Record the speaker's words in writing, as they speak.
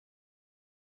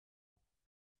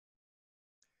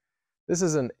This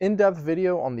is an in-depth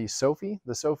video on the Sofie.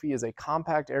 The Sofie is a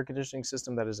compact air conditioning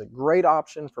system that is a great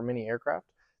option for many aircraft.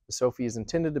 The Sofie is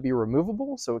intended to be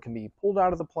removable, so it can be pulled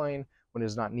out of the plane when it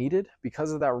is not needed.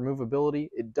 Because of that removability,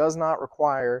 it does not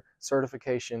require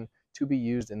certification to be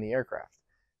used in the aircraft.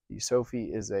 The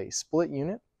Sofie is a split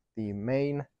unit. The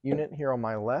main unit here on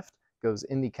my left goes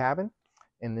in the cabin,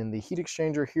 and then the heat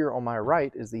exchanger here on my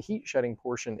right is the heat shedding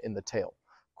portion in the tail.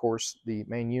 Of course, the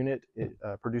main unit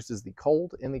produces the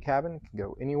cold in the cabin, can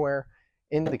go anywhere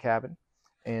in the cabin,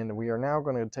 and we are now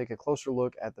going to take a closer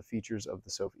look at the features of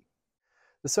the Sofie.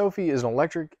 The Sofie is an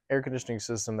electric air conditioning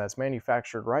system that's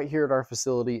manufactured right here at our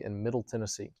facility in Middle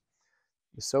Tennessee.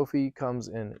 The Sofie comes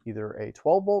in either a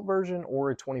 12-volt version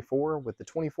or a 24, with the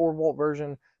 24-volt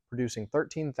version producing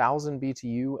 13,000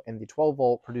 BTU and the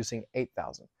 12-volt producing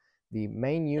 8,000. The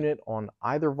main unit on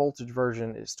either voltage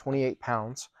version is 28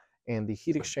 pounds, and the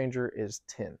heat exchanger is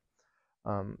 10.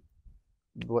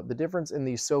 What the difference in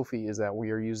the Sofie is that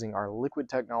we are using our liquid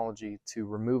technology to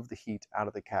remove the heat out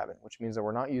of the cabin, which means that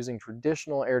we're not using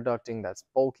traditional air ducting that's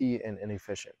bulky and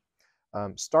inefficient.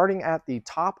 Starting at the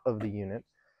top of the unit,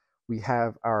 we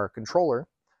have our controller.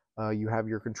 You have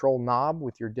your control knob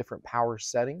with your different power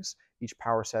settings. Each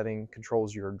power setting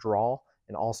controls your draw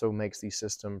and also makes the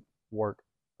system work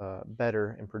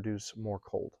better and produce more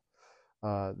cold.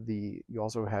 You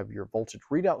also have your voltage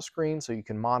readout screen, so you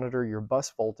can monitor your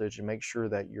bus voltage and make sure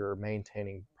that you're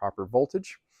maintaining proper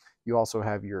voltage. You also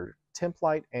have your temp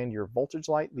light and your voltage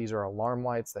light. These are alarm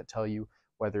lights that tell you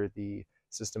whether the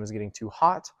system is getting too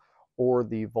hot or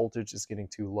the voltage is getting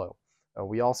too low.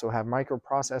 We also have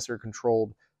microprocessor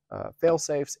controlled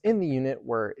fail-safes in the unit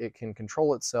where it can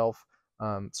control itself,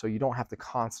 so you don't have to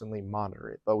constantly monitor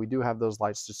it. But we do have those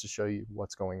lights just to show you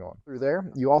what's going on. Through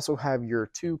there, you also have your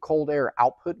two cold air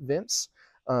output vents.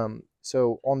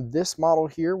 So on this model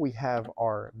here, we have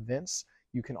our vents.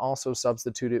 You can also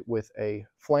substitute it with a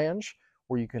flange,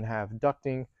 where you can have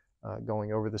ducting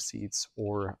going over the seats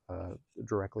or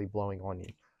directly blowing on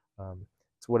you.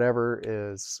 It's whatever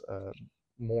is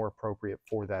more appropriate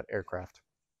for that aircraft.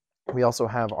 We also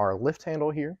have our lift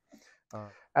handle here.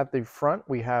 At the front,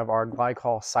 we have our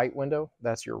glycol sight window.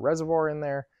 That's your reservoir in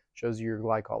there, shows you your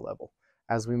glycol level.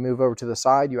 As we move over to the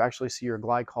side, you actually see your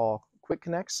glycol quick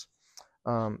connects.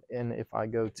 And if I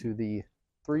go to the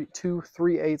two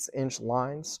 3/8 inch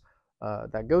lines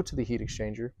that go to the heat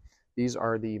exchanger, these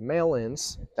are the male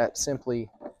ends that simply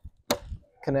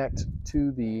connect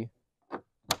to the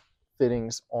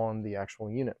fittings on the actual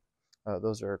unit.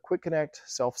 Those are quick connect,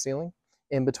 self-sealing.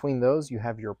 In between those, you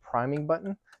have your priming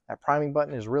button. That priming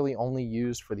button is really only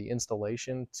used for the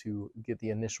installation to get the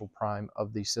initial prime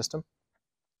of the system.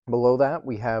 Below that,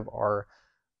 we have our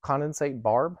condensate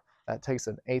barb. That takes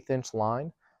an 1/8 inch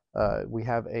line. We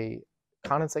have a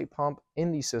condensate pump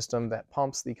in the system that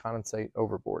pumps the condensate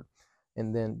overboard.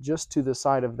 And then just to the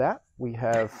side of that, we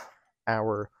have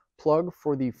our plug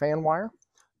for the fan wire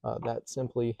that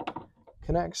simply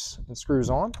connects and screws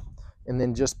on. And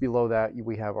then just below that,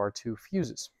 we have our two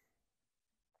fuses.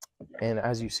 And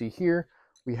as you see here,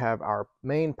 we have our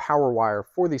main power wire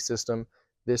for the system.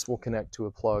 This will connect to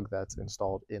a plug that's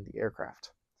installed in the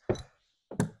aircraft.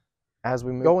 As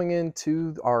we move going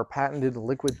into our patented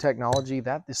liquid technology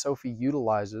that the Sofie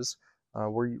utilizes,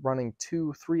 we're running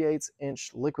two 3/8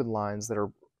 inch liquid lines that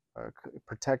are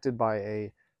protected by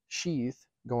a sheath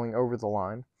going over the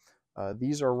line.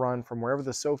 These are run from wherever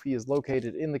the Sofie is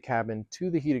located in the cabin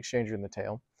to the heat exchanger in the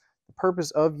tail. The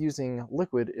purpose of using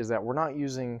liquid is that we're not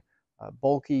using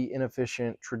bulky,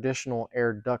 inefficient, traditional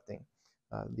air ducting.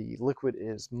 The liquid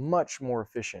is much more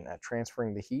efficient at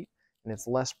transferring the heat, and it's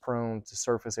less prone to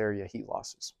surface area heat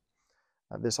losses.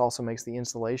 This also makes the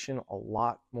installation a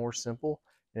lot more simple,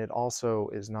 and it also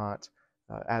is not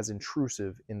as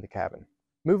intrusive in the cabin.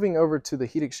 Moving over to the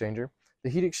heat exchanger. The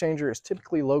heat exchanger is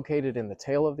typically located in the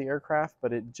tail of the aircraft,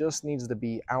 but it just needs to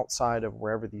be outside of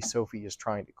wherever the Sofie is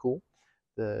trying to cool.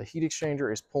 The heat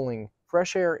exchanger is pulling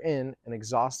fresh air in and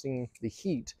exhausting the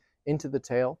heat into the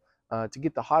tail. To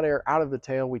get the hot air out of the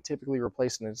tail, we typically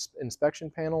replace an inspection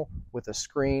panel with a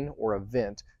screen or a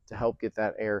vent to help get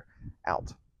that air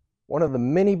out. One of the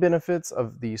many benefits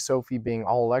of the Sofie being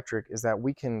all electric is that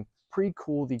we can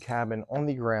pre-cool the cabin on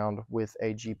the ground with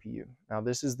a GPU. Now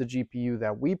this is the GPU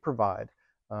that we provide,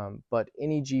 but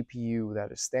any GPU that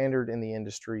is standard in the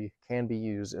industry can be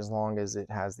used as long as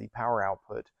it has the power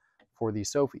output for the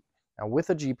Sofie. Now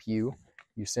with a GPU,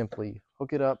 you simply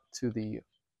hook it up to the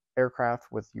aircraft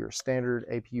with your standard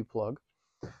APU plug,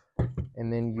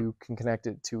 and then you can connect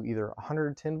it to either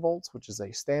 110 volts, which is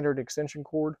a standard extension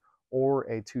cord, or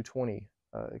a 220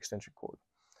 extension cord.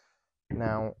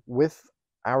 Now with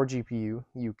our GPU,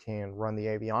 you can run the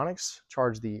avionics,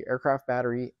 charge the aircraft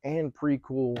battery, and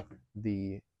pre-cool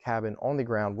the cabin on the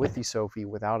ground with the Sofie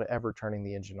without ever turning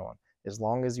the engine on, as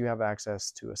long as you have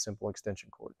access to a simple extension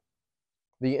cord.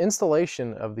 The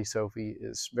installation of the Sofie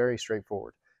is very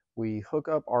straightforward. We hook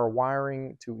up our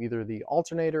wiring to either the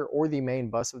alternator or the main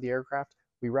bus of the aircraft.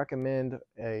 We recommend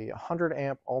a 100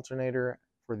 amp alternator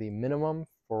for the minimum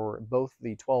for both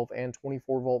the 12 and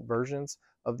 24 volt versions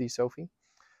of the Sofie.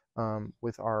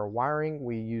 With our wiring,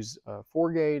 we use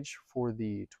 4 gauge for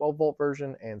the 12 volt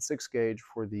version and 6 gauge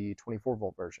for the 24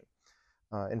 volt version.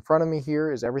 In front of me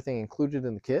here is everything included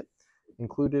in the kit.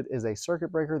 Included is a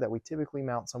circuit breaker that we typically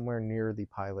mount somewhere near the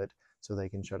pilot so they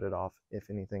can shut it off if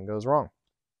anything goes wrong.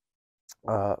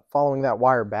 Following that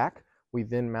wire back, we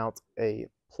then mount a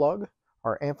plug,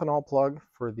 our Amphenol plug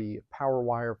for the power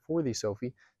wire for the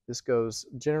Sofie. This goes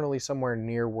generally somewhere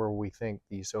near where we think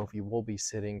the Sofie will be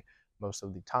sitting most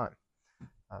of the time.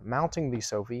 Mounting the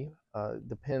Sofie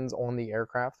depends on the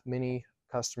aircraft. Many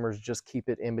customers just keep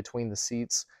it in between the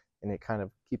seats and it kind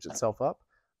of keeps itself up.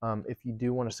 If you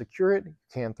do want to secure it, you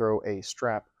can throw a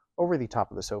strap over the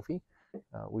top of the Sofie.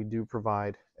 We do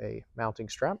provide a mounting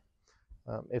strap.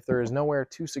 If there is nowhere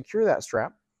to secure that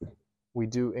strap, we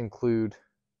do include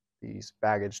these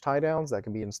baggage tie downs that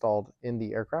can be installed in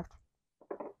the aircraft.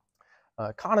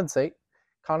 Condensate,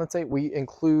 we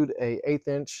include a 1/8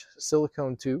 inch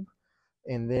silicone tube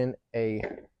and then a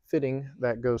fitting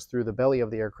that goes through the belly of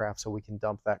the aircraft so we can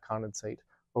dump that condensate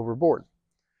overboard.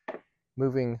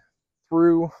 Moving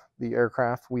through the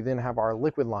aircraft, we then have our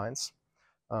liquid lines.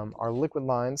 Our liquid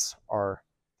lines are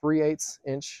 3/8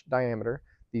 inch diameter.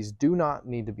 These do not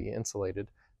need to be insulated.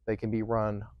 They can be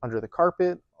run under the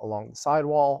carpet, along the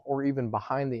sidewall, or even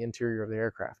behind the interior of the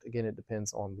aircraft. Again, it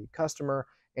depends on the customer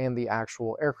and the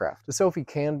actual aircraft. The Sofie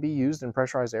can be used in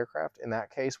pressurized aircraft. In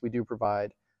that case, we do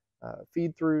provide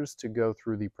feed-throughs to go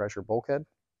through the pressure bulkhead.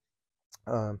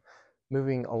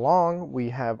 Moving along, we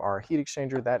have our heat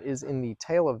exchanger that is in the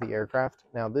tail of the aircraft.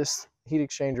 Now, this heat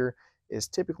exchanger is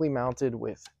typically mounted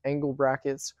with angle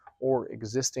brackets or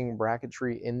existing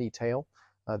bracketry in the tail.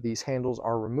 These handles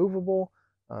are removable,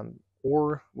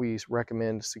 or we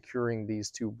recommend securing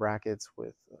these 2 brackets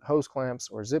with hose clamps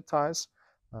or zip ties.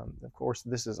 Of course,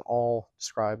 this is all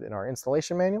described in our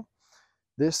installation manual.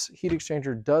 This heat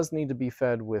exchanger does need to be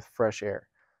fed with fresh air.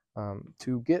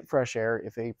 To get fresh air,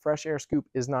 if a fresh air scoop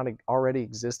is not already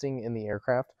existing in the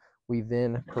aircraft, we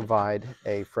then provide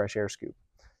a fresh air scoop.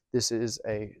 This is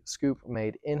a scoop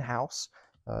made in-house.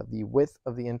 The width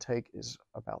of the intake is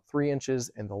about 3 inches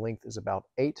and the length is about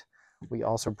 8. We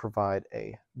also provide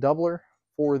a doubler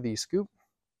for the scoop,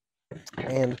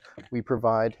 and we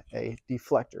provide a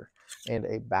deflector and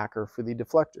a backer for the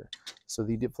deflector. So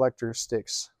the deflector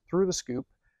sticks through the scoop.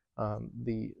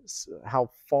 How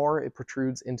far it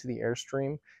protrudes into the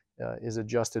airstream is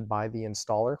adjusted by the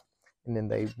installer, and then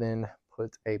they then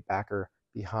put a backer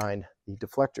behind the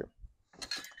deflector.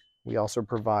 We also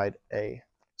provide a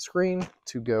screen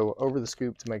to go over the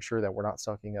scoop to make sure that we're not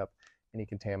sucking up any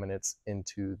contaminants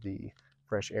into the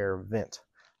fresh air vent.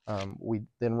 We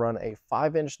then run a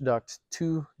 5-inch duct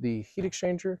to the heat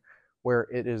exchanger, where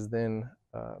it is then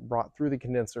brought through the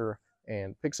condenser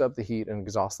and picks up the heat and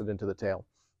exhausted into the tail.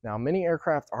 Now, many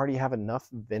aircraft already have enough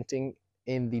venting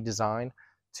in the design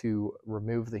to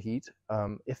remove the heat.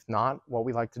 If not, what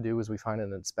we like to do is we find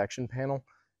an inspection panel,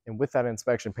 and with that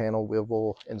inspection panel, we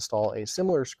will install a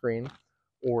similar screen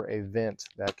or a vent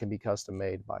that can be custom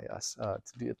made by us. To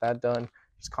get that done,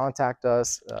 just contact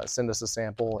us, send us a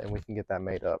sample, and we can get that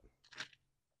made up.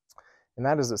 And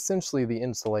that is essentially the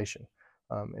installation.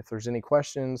 If there's any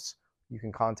questions, you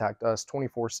can contact us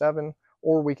 24/7,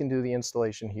 or we can do the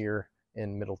installation here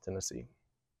in Middle Tennessee.